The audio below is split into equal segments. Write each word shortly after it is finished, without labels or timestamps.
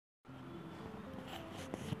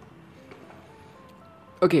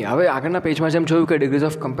Okay, હવે આગળના પેજમાં જેમ જોયું કે ડિગ્રીઝ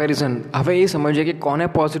ઓફ કમ્પેરિઝન, હવે એ સમજીએ કે કોને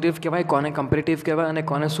પોઝિટિવ કહેવાય, કોને કમ્પેરેટિવ કહેવાય અને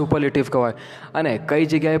કોને સુપરલેટિવ કહેવાય, અને કઈ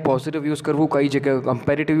જગ્યાએ પોઝિટિવ યુઝ કરવું, કઈ જગ્યાએ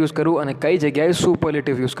કમ્પેરેટિવ યુઝ કરવું અને કઈ જગ્યાએ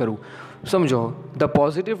સુપરલેટિવ યુઝ કરવું. સમજો, the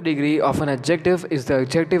positive degree of an adjective is the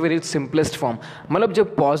adjective in its simplest form. મતલબ જે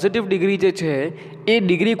પોઝિટિવ ડિગ્રી જે છે એ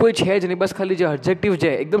ડિગ્રી કોઈ છે જ નહીં, બસ ખાલી જે એડજેક્ટિવ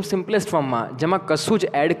છે એકદમ સિમ્પલેસ્ટ ફોર્મમાં, જેમાં કશું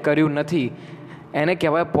જ એડ કર્યું નથી, એને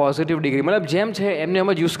કહેવાય પોઝિટિવ ડિગ્રી. મતલબ જેમ છે એમને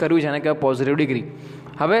એમ જ યુઝ કર્યું છે, એને કહેવાય પોઝિટિવ ડિગ્રી.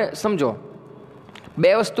 હવે સમજો, બે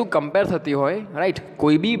વસ્તુ કમ્પેર થતી હોય, રાઈટ,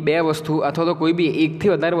 કોઈ બી બે વસ્તુ અથવા તો કોઈ બી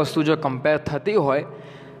એકથી વધારે વસ્તુ જો કમ્પેર થતી હોય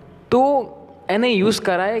તો એને યુઝ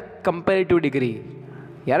કરાય કમ્પેરેટિવ ડિગ્રી.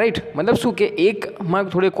 યા રાઈટ, મતલબ શું કે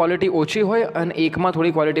એકમાં થોડી ક્વોલિટી ઓછી હોય અને એકમાં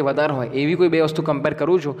થોડી ક્વોલિટી વધારે હોય, એવી કોઈ બે વસ્તુ કમ્પેર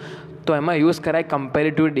કરું છું તો એમાં યુઝ કરાય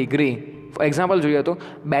કમ્પેરેટિવ ડિગ્રી. ફોર એક્ઝામ્પલ જોઈએ તો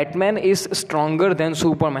batsman is stronger than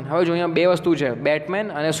superman. હવે જો અહીંયા બે વસ્તુ છે,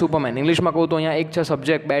 બેટમેન અને સુપરમેન. ઇંગ્લિશમાં કહું તો અહીંયા એક છે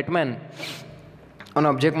સબ્જેક્ટ બેટમેન અને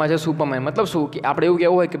ઓબ્જેક્ટમાં છે સુપરમેન. મતલબ શું કે આપણે એવું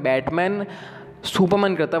કહેવું હોય કે બેટમેન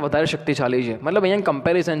સુપરમેન કરતાં વધારે શક્તિશાળી છે. મતલબ અહીંયા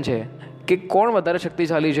કમ્પેરિઝન છે કે કોણ વધારે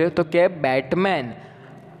શક્તિશાળી છે, તો કે બેટમેન.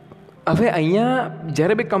 હવે અહીંયા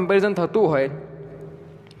જ્યારે બી કમ્પેરિઝન થતું હોય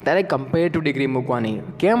ત્યારે કમ્પેરેટિવ ડિગ્રી મૂકવાની.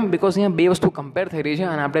 કેમ? બિકોઝ અહીંયા બે વસ્તુ કમ્પેર થઈ રહી છે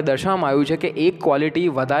અને આપણે દર્શાવવામાં આવ્યું છે કે એક ક્વોલિટી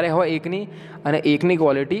વધારે હોય એકની અને એકની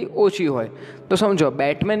ક્વોલિટી ઓછી હોય. તો સમજો,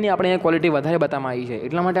 બેટમેનની આપણે અહીંયા ક્વોલિટી વધારે બતાવવામાં આવી છે,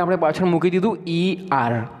 એટલા માટે આપણે પાછળ મૂકી દીધું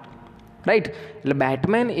ER, રાઈટ. એટલે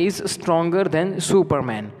batsman is stronger than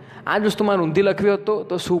superman. આ જ વસ્તુ મારે ઊંધી લખવી હતો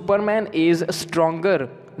તો superman is stronger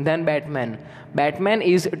than batsman. Batsman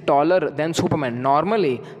is taller than superman.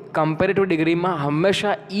 Normally comparative ડિગ્રીમાં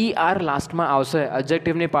હંમેશા ER લાસ્ટમાં આવશે,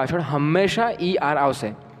 એડજેક્ટિવની પાછળ હંમેશા ER આવશે.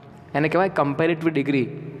 એને કહેવાય કમ્પેરેટિવ ડિગ્રી.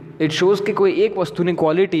 ઇટ શોઝ કે કોઈ એક વસ્તુની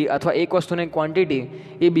ક્વોલિટી અથવા એક વસ્તુની ક્વોન્ટિટી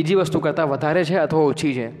એ બીજી વસ્તુ કરતાં વધારે છે અથવા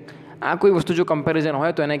ઓછી છે. આ કોઈ વસ્તુ જો કમ્પેરિઝન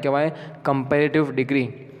હોય તો એને કહેવાય કમ્પેરેટિવ ડિગ્રી.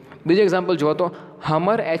 બીજું એક્ઝામ્પલ જુઓ તો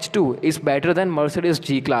Hummer H2 is better than Mercedes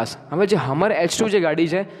G class. હવે જે હમર H2 જે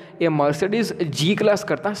ગાડી છે એ મર્સિડીઝ G ક્લાસ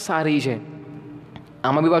કરતાં સારી છે.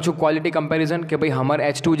 આમાં બી પાછું ક્વોલિટી કમ્પેરિઝન કે ભાઈ હમર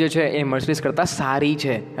H2 જે છે એ મર્સિડીઝ કરતાં સારી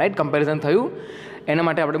છે, રાઈટ. કમ્પેરિઝન થયું, એના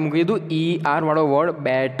માટે આપણે મૂકી દીધું ER વાળો વર્ડ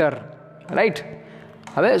બેટર, રાઈટ.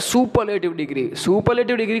 હવે સુપરલેટિવ ડિગ્રી.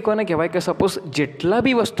 સુપરલેટિવ ડિગ્રી કોને કહેવાય કે સપોઝ જેટલા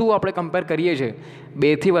બી વસ્તુઓ આપણે કમ્પેર કરીએ છીએ,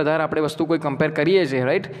 બેથી વધારે આપણે વસ્તુ કોઈ કમ્પેર કરીએ છીએ,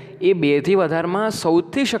 રાઈટ, એ બેથી વધારમાં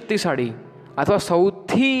સૌથી શક્તિશાળી અથવા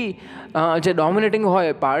સૌથી જે ડોમિનેટિંગ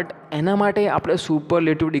હોય પાર્ટ, એના માટે આપણે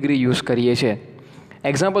સુપરલેટિવ ડિગ્રી યુઝ કરીએ છીએ.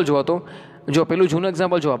 એક્ઝામ્પલ જુઓ તો જો પેલું જૂનું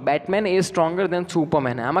એક્ઝામ્પલ જુઓ, Batman is stronger than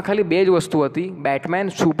Superman. આમાં ખાલી બે જ વસ્તુ હતી, બેટમેન,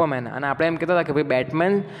 સુપરમેન, અને આપણે એમ કહેતા હતા કે ભાઈ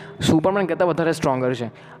બેટમેન સુપરમેન કરતાં વધારે સ્ટ્રોંગર છે.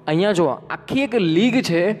 અહીંયા જુઓ, આખી એક લીગ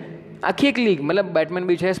છે, આખી એક લીગ, મતલબ બેટમેન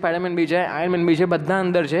બી છે, સ્પાઈડરમેન બી છે, આયરનમેન બી છે, બધા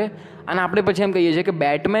અંદર છે, અને આપણે પછી એમ કહીએ છીએ કે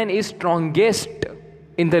batsman is strongest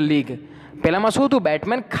in the league. પહેલાંમાં શું હતું,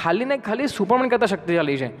 બેટમેન ખાલી ને ખાલી સુપરમેન કરતાં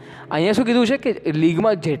શક્તિશાળી છે. અહીંયા શું કીધું છે કે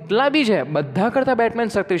લીગમાં જેટલા બી છે બધા કરતાં બેટમેન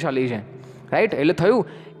શક્તિશાળી છે, રાઈટ. એટલે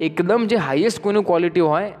થયું એકદમ જે હાઈએસ્ટ કોઈનું ક્વોલિટી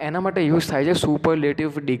હોય એના માટે યુઝ થાય છે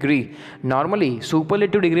સુપરલેટિવ ડિગ્રી. નોર્મલી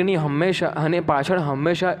સુપરલેટિવ ડિગ્રીની હંમેશા અને પાછળ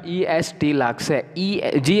હંમેશા EST લાગશે,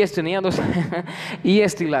 GST નહીં, આ તો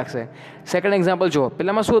EST લાગશે. સેકન્ડ એક્ઝામ્પલ જુઓ,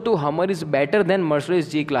 પહેલાંમાં શું હતું, Hummer is better than Mercedes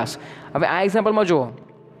G class. હવે આ એક્ઝામ્પલમાં જુઓ,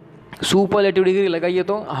 સુપરલેટિવ ડિગ્રી લગાવીએ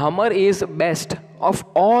તો Hummer is best of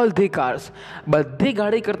all the cars. બધી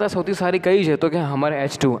ગાડી કરતાં સૌથી સારી કઈ છે તો કે હમર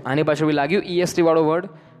H2. આની પાછળ બી લાગ્યું EST વાળો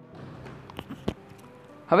વર્ડ.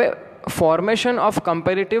 હવે formation of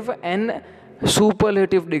comparative and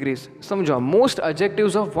superlative degrees. સમજો, most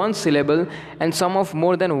adjectives of one syllable and sum of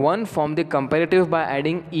more than one form the comparative by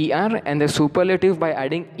adding ER and the superlative by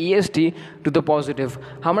adding EST to the positive.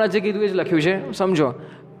 હમણાં જે કીધું એ જ લખ્યું છે. સમજો,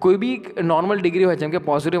 કોઈ બી normal degree હોય, જેમ કે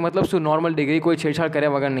પોઝિટિવ મતલબ શું, નોર્મલ ડિગ્રી, કોઈ છેડછાડ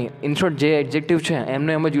કર્યા વગરની. ઇન શોર્ટ જે એડજેક્ટિવ છે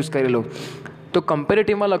એમને એમ જ યુઝ કરેલું. તો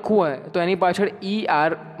કમ્પેરેટિવમાં લખવું હોય તો એની પાછળ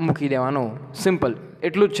ER મૂકી દેવાનું, સિમ્પલ,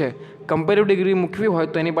 એટલું જ છે. કમ્પેરેટિવ ડિગ્રી મૂકવી હોય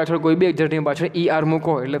તો એની પાછળ કોઈ બી એડજેક્ટિવ પાછળ ER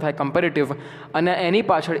મૂકો એટલે થાય કમ્પેરેટિવ, અને એની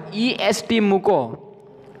પાછળ EST મૂકો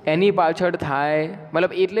એની પાછળ થાય,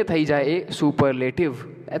 મતલબ એટલે થઈ જાય એ સુપરલેટિવ.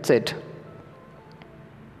 That's it.